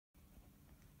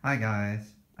Hi guys,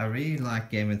 I really like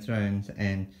Game of Thrones,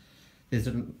 and there's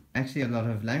actually a lot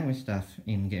of language stuff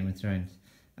in Game of Thrones,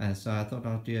 so I thought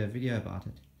I'd do a video about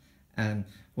it.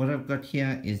 What I've got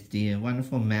here is the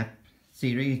wonderful map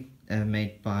series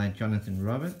made by Jonathan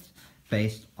Roberts,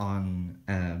 based on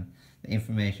the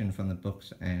information from the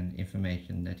books and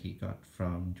information that he got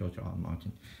from George R. R.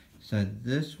 Martin. So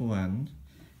this one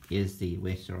is the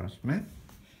Westeros map.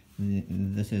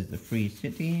 This is the Free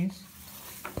Cities.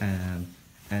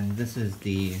 And this is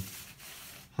the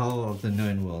whole of the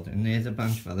known world, and there's a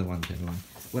bunch of other ones in line.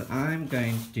 What I'm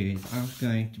going to do is I'm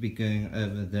going to be going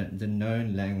over the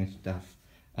known language stuff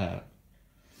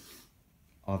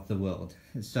of the world.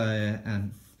 So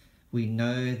we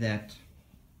know that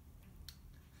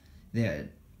there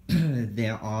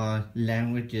are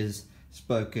languages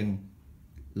spoken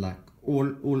like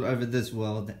all over this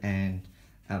world, and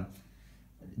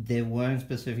they weren't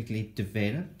specifically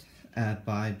developed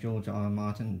by George R. R.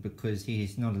 Martin because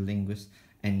he's not a linguist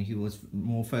and he was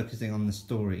more focusing on the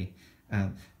story.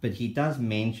 But he does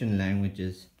mention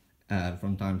languages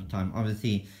from time to time.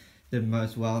 Obviously, the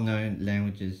most well-known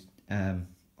languages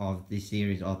of the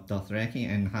series are Dothraki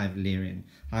and High Valyrian.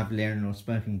 High Valyrian was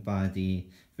spoken by the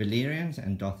Valyrians,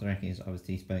 and Dothraki is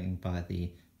obviously spoken by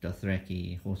the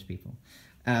Dothraki horse people.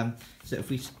 So if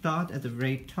we start at the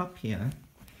very top here,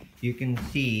 you can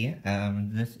see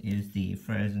this is the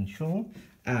frozen shore.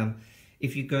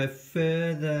 If you go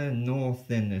further north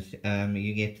than this,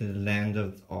 you get to the land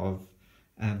of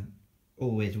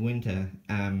always winter,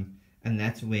 and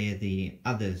that's where the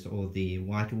others, or the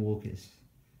White Walkers,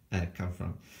 come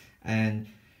from. And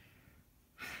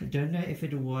I don't know if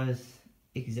it was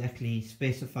exactly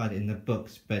specified in the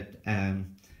books, but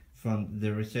from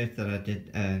the research that I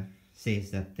did, says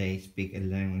that they speak a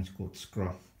language called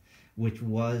Scroth, which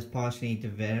was partially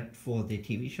developed for the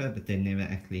TV show, but they never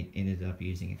actually ended up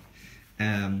using it.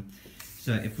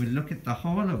 So if we look at the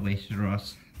whole of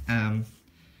Westeros,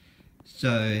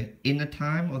 so in the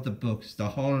time of the books, the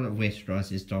whole of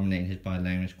Westeros is dominated by a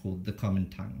language called the Common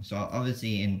Tongue. So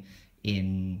obviously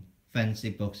in fantasy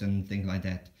books and things like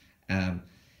that,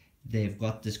 they've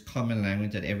got this common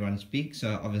language that everyone speaks.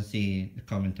 So obviously the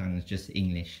Common Tongue is just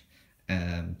English,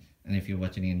 and if you're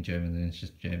watching in German, then it's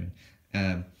just German.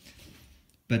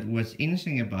 But what's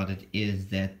interesting about it is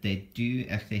that they do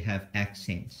actually have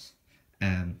accents,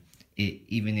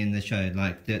 even in the show.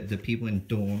 Like the people in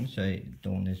Dawn, so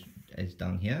Dawn is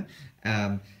down here,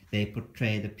 they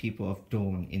portray the people of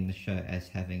Dawn in the show as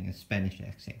having a Spanish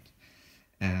accent.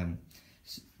 And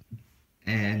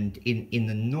in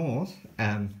the north,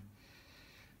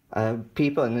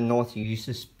 people in the north used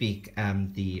to speak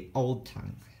the Old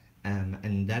Tongue,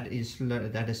 and that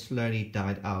has slowly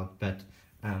died out, but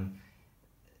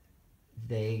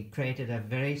they created a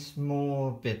very small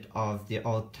bit of the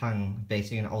Old Tongue,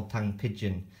 basically an Old Tongue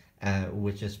pidgin,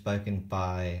 which is spoken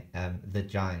by the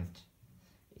giant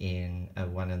in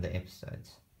one of the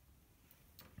episodes.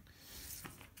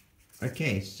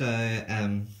 Okay, so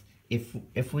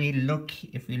if we look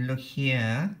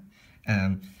here,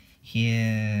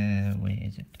 here, where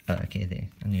is it? Oh, okay, there.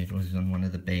 I knew it was on one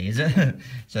of the bays.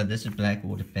 So this is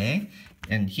Blackwater Bay,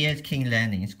 and here's King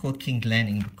Landing. It's called King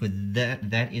Landing because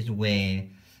that is where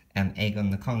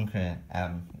Aegon the Conqueror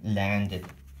landed,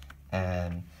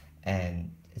 and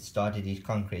started his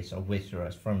conquest of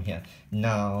Westeros from here.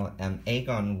 Now,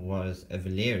 Aegon was a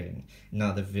Valyrian.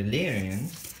 Now, the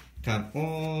Valyrians come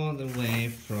all the way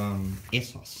from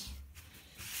Essos.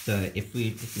 So if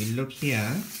we look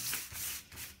here,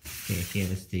 okay,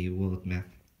 here's the world map.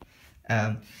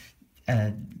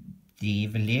 The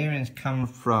Valyrians come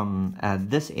from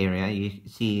this area. You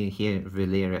see here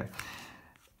Valyria.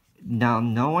 Now,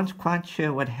 no one's quite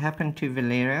sure what happened to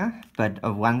Valyria, but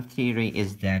one theory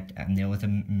is that there was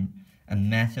a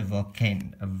massive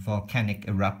volcanic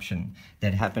eruption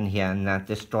that happened here, and that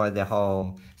destroyed the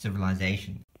whole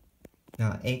civilization.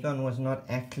 Now, Aegon was not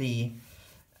actually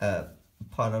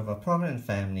part of a prominent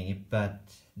family, but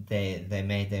they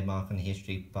made their mark on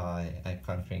history by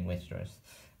conquering Westeros.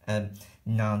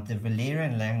 Now, the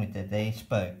Valyrian language that they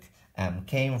spoke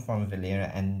came from Valyria,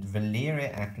 and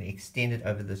Valyria actually extended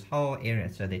over this whole area.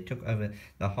 So they took over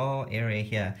the whole area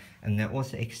here, and they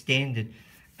also extended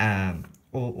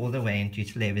all the way into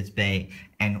Slaver's Bay,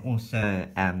 and also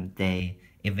they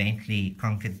eventually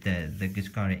conquered the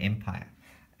Guscari Empire.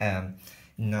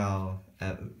 Now,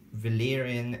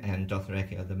 Valyrian and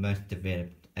Dothraki are the most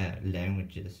developed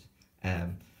languages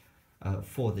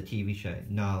for the TV show.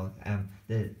 Now,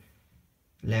 the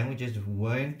languages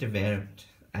weren't developed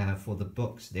for the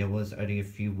books. There was only a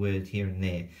few words here and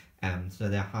there. So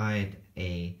they hired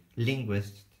a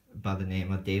linguist by the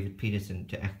name of David Peterson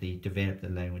to actually develop the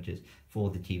languages for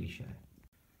the TV show.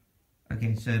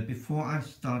 Okay, so before I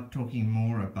start talking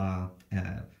more about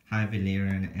High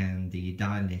Valyrian and the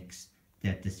dialects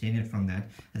that descended from that,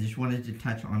 I just wanted to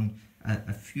touch on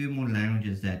a few more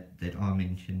languages that are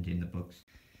mentioned in the books.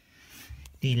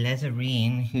 The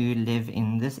Lazarene who live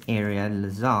in this area,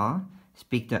 Lazar,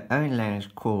 speak their own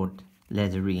language called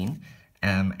Lazarene,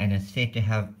 and it's said to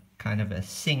have kind of a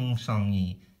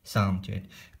sing-songy sound to it,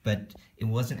 but it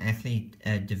wasn't actually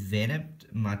developed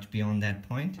much beyond that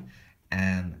point,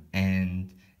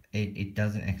 and it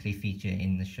doesn't actually feature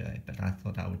in the show, but I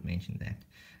thought I would mention that.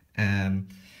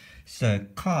 So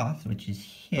Karth, which is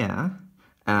here,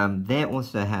 they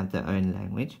also have their own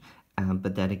language,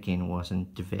 but that again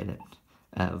wasn't developed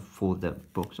for the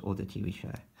books or the TV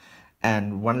show.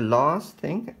 And one last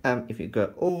thing, if you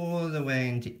go all the way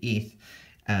into east,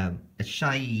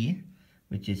 SHADY,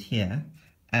 which is here,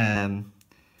 that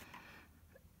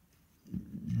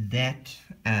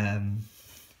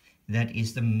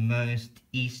is the most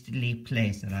easterly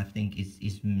place that I think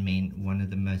is one of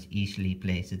the most easterly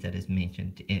places that is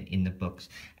mentioned in the books,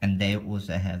 and they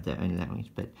also have their own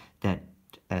language, but that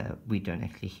we don't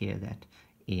actually hear that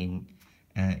in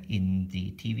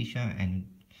the TV show, and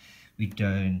we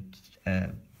don't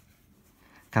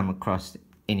come across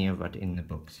any of it in the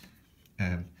books.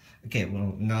 Okay,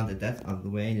 well, now that that's out of the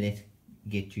way, let's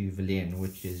get to Valyrian,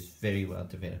 which is very well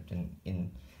developed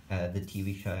in the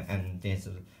TV show, and there's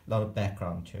a lot of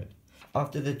background to it.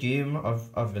 After the doom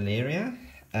of Valyria,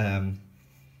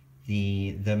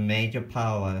 the major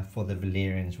power for the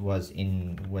Valyrians was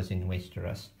in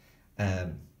Westeros,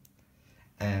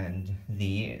 and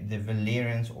the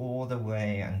Valyrians all the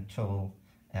way until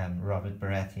Robert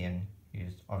Baratheon,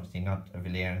 who's obviously not a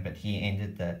Valyrian, but he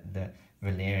ended the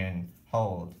Valyrian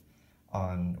hold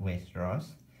on Westeros.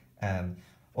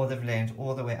 All the Valyrians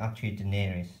all the way up to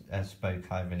Daenerys spoke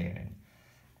High Valyrian.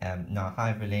 Now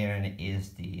High Valyrian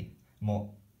is the more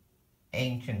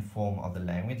ancient form of the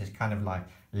language. It's kind of like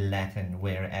Latin,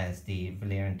 whereas the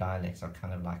Valyrian dialects are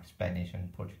kind of like Spanish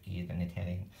and Portuguese and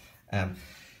Italian.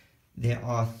 There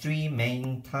are three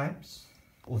main types,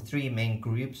 or three main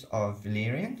groups of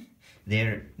Valyrian.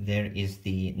 There is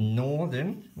the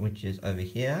northern, which is over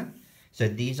here. So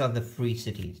these are the free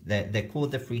cities. They're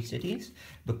called the free cities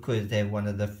because they're one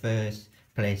of the first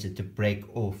places to break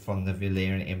off from the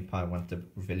Valyrian Empire once the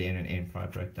Valyrian Empire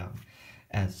broke down.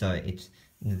 And so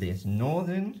there's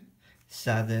northern,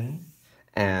 southern,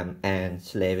 and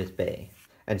Slavers Bay.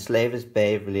 And Slavers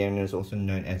Bay Valyrian is also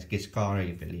known as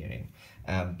Giscari Valyrian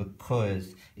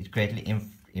because it's greatly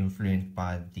influenced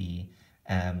by the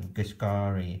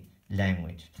Giscari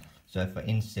language. So for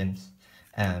instance,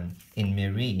 in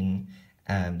Marine,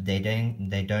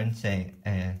 they don't say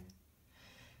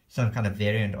some kind of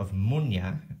variant of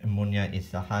Munya. Munya is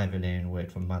the High Valyrian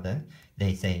word for mother.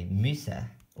 They say Musa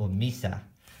or Misa,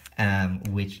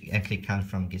 which actually comes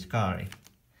from Giscari.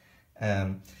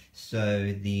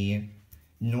 So the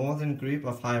northern group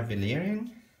of High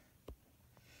Valyrian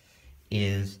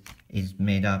is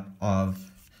made up of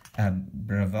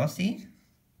Braavosi,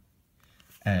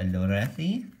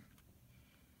 Lorathi,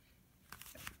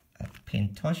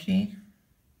 Pentoshi,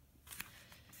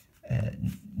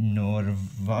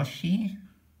 Norvoshi,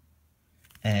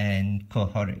 and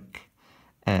Kohoric.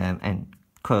 And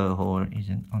Kohor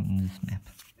isn't on this map.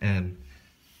 I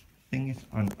think it's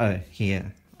on,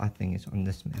 here. I think it's on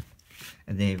this map.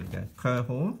 And there we go.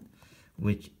 Kohor,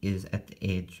 which is at the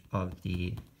edge of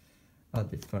the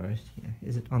forest here.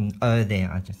 Is it on? Oh,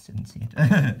 there. I just didn't see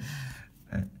it.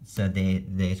 So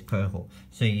there's Kohor.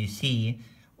 So you see,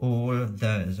 all of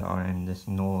those are in this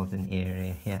northern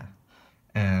area here.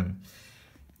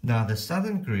 Now the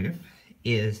southern group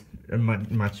is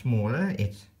much smaller.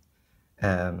 It's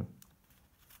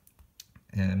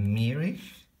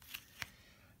Mirish,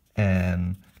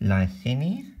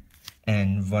 Lysini,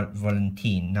 and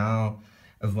Volantine. Now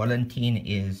Volantine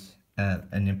is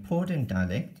an important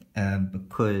dialect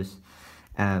because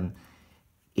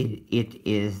it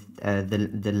is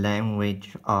the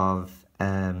language of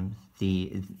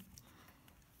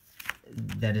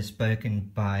that is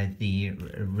spoken by the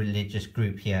religious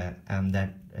group here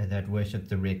that worship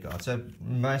the red god. So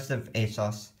most of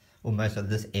Essos, or most of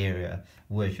this area,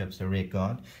 worships the red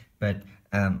god, but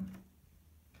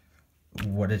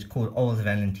what is called Old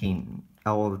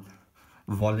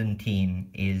Volantine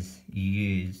is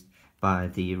used by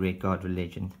the red god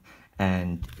religion,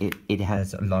 and it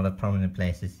has a lot of prominent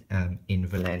places in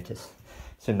Volantis.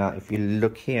 So now if you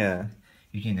look here,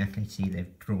 you can actually see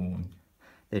they've drawn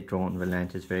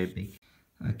Volantis very big.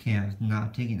 Okay, I've now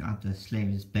taken out the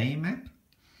Slavers Bay map,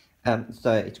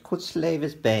 So it's called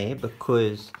Slavis Bay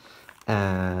because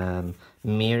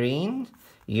Meereen,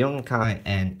 Yunkai,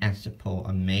 and Assipol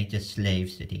are major slave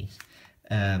cities.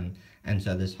 And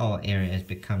so this whole area has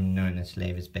become known as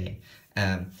Slavis Bay.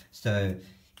 So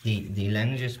the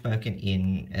languages spoken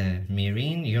in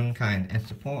Meereen, Yunkai, and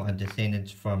Assipol are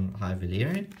descendants from High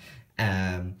Valyrian,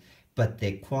 but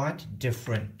they're quite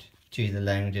different to the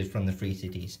languages from the Free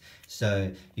Cities.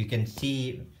 So you can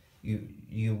see,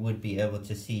 you would be able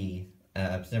to see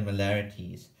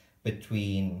similarities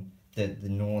between the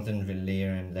northern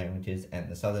Valyrian languages and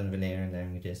the southern Valyrian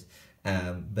languages,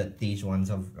 but these ones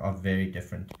are very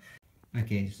different.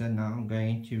 Okay, so now I'm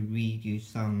going to read you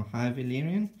some High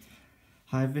Valyrian.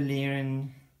 High Valyrian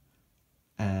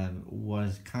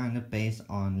was kind of based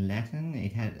on Latin.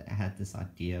 It had this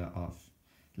idea of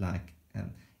like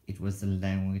it was the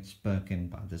language spoken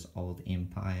by this old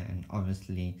empire, and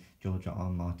obviously George R.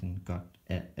 Martin got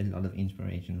a lot of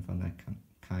inspiration from that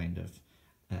kind of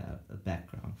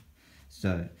background.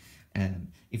 So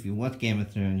if you watch Game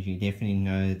of Thrones, you definitely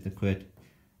know the quote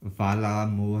 "Vala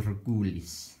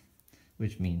Morgulis,"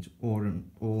 which means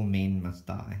all men must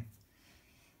die.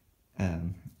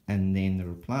 And then the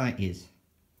reply is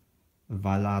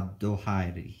 "Vala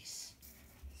Dohairis."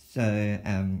 So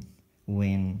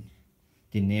when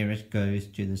Daenerys goes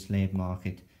to the slave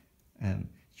market,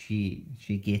 she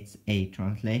gets a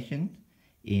translation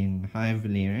in High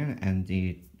Valyrian, and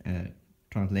the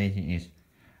translation is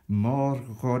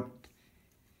Morgoth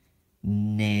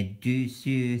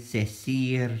Nedusu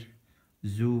Sesir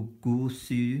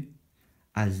Zugusu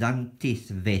Azantis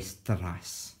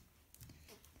Vestras.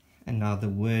 And now the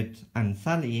word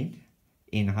unsullied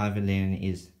in High Valyrian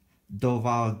is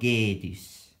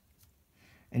Dovalgedus.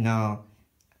 And now,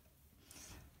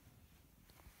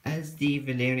 as the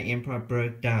Valyrian Empire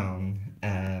broke down,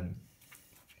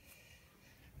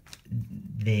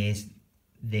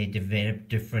 they developed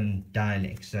different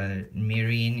dialects. So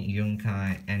Meereen,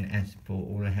 Yunkai, and Assipol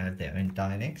all have their own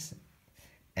dialects,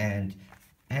 and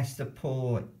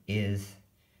Assipol is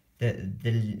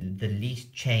the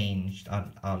least changed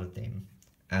out of them.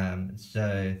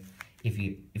 So if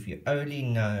you only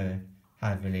know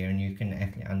High Valyrian, you can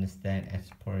actually understand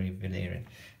Assipori Valyrian.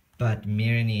 But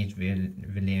Meereenese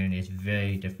Valyrian is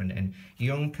very different, and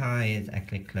Yunkai is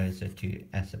actually closer to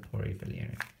Assipori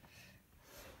Valyrian.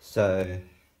 So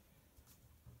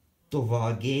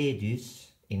Dovargedus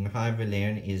in High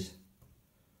Valyrian is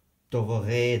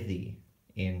Dovaredi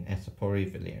in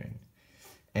Assipori Valyrian.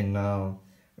 And now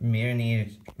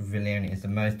Meereenese Valyrian is the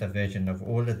most divergent of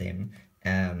all of them.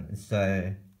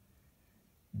 So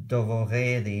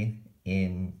Dovaredi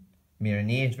in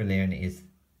Meereenese Valyrian is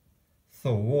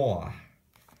Thor.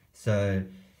 So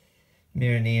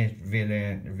Meereenese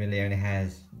Valyrian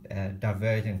has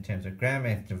divergent in terms of grammar,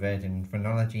 it's divergent in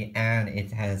phonology, and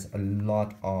it has a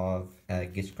lot of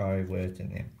Gishkari words in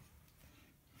there.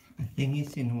 I think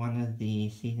it's in one of the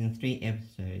season 3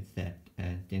 episodes that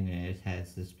Daenerys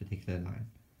has this particular line.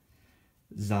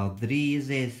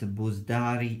 Zaldrizes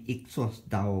Buzdari Ixos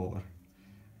Daor.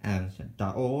 So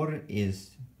Daor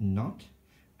is not.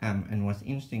 And what's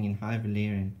interesting in High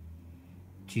Valyrian,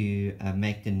 to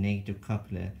make the negative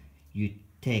coupler, you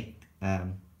take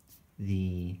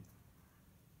the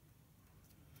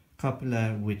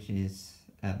coupler which is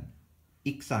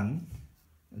Ixan,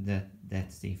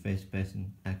 that's the first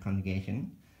person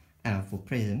conjugation for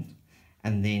present,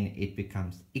 and then it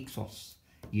becomes Ixos.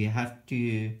 You have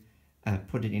to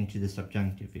put it into the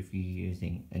subjunctive if you're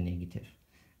using a negative.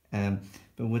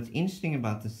 But what's interesting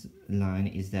about this line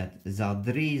is that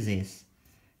Zaldrizes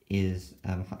is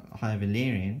High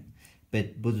Valyrian,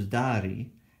 but Buzdari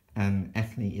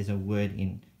actually is a word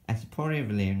in Assipori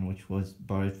Valyrian, which was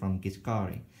borrowed from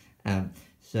Gishkari.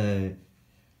 So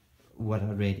what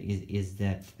I read is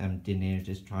that Daenerys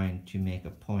is trying to make a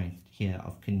point here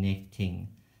of connecting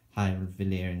High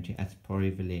Valyrian to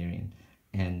Assipori Valyrian,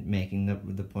 and making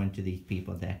the point to these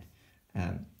people that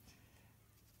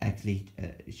actually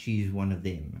she's one of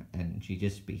them, and she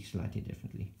just speaks slightly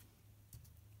differently.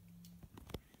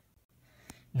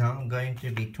 Now I'm going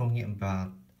to be talking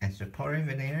about Assipori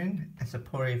Valyrian.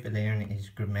 Assipori Valyrian is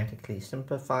grammatically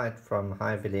simplified from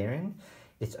High Valyrian.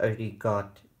 It's only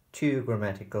got 2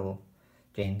 grammatical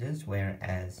genders,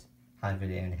 whereas High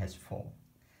Valyrian has 4.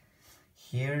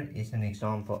 Here is an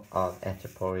example of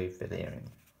Assipori Valyrian.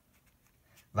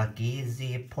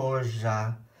 Vagizi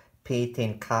porja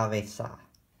peten kavesa.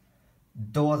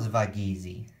 Dos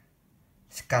vagizi.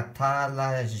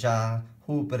 Skatala ja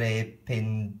hubre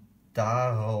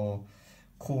pendaro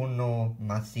kuno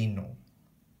masino.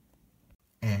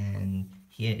 And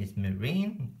here is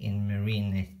Meereen. In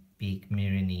Meereen they speak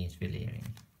Meereenese Valyrian.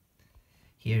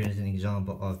 Here is an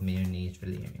example of Milanese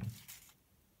Valerian.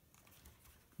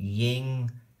 Ying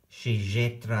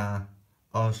shijetra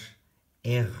os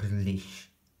erlich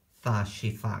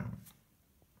thashifang.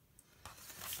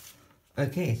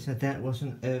 Okay, so that was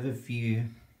an overview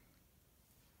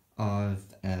of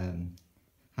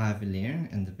High Valerian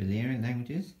and the Valerian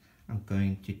languages. I'm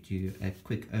going to do a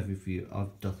quick overview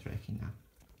of Dothraki now.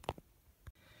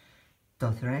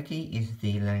 Dothraki is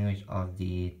the language of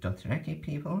the Dothraki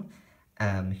people,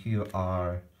 who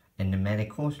are a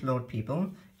nomadic horse lord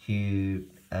people who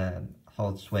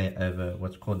hold sway over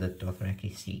what's called the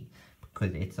Dothraki Sea,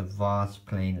 because it's a vast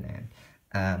plain land.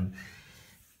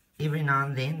 Every now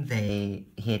and then they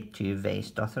head to Vase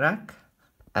Dothrak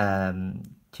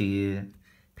to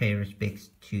pay respects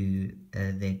to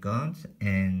their gods,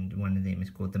 and one of them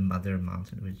is called the Mother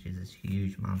Mountain, which is this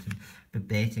huge mountain. But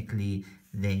basically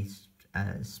they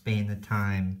spend the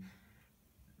time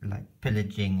like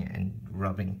pillaging and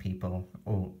robbing people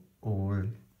all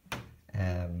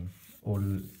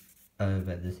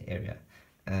over this area.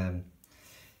 I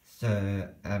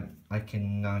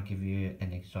can now give you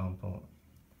an example.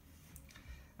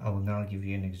 I will now give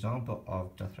you an example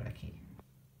of Dothraki.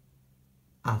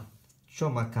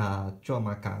 Chomaka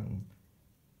chomakan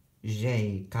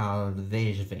je kal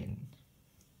vejven.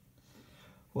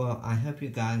 Well, I hope you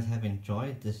guys have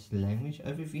enjoyed this language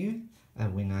overview.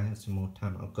 When I have some more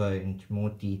time, I'll go into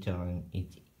more detail in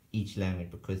each language,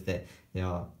 because they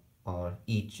are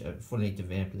each fully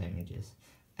developed languages.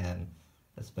 I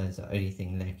suppose the only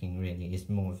thing lacking really is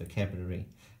more vocabulary,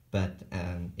 but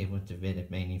it was developed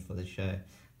mainly for the show.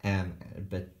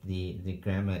 But the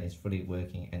grammar is fully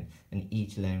working, and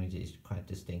each language is quite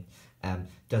distinct.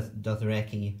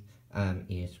 Dothraki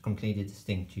is completely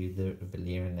distinct to the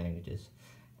Valerian languages,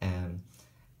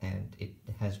 and it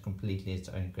has completely its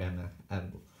own grammar,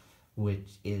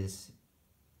 which is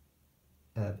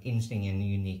interesting and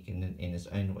unique in its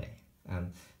own way.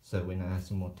 So when I have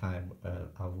some more time,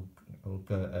 I will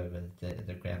go over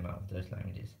the grammar of those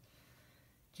languages.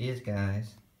 Cheers,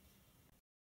 guys.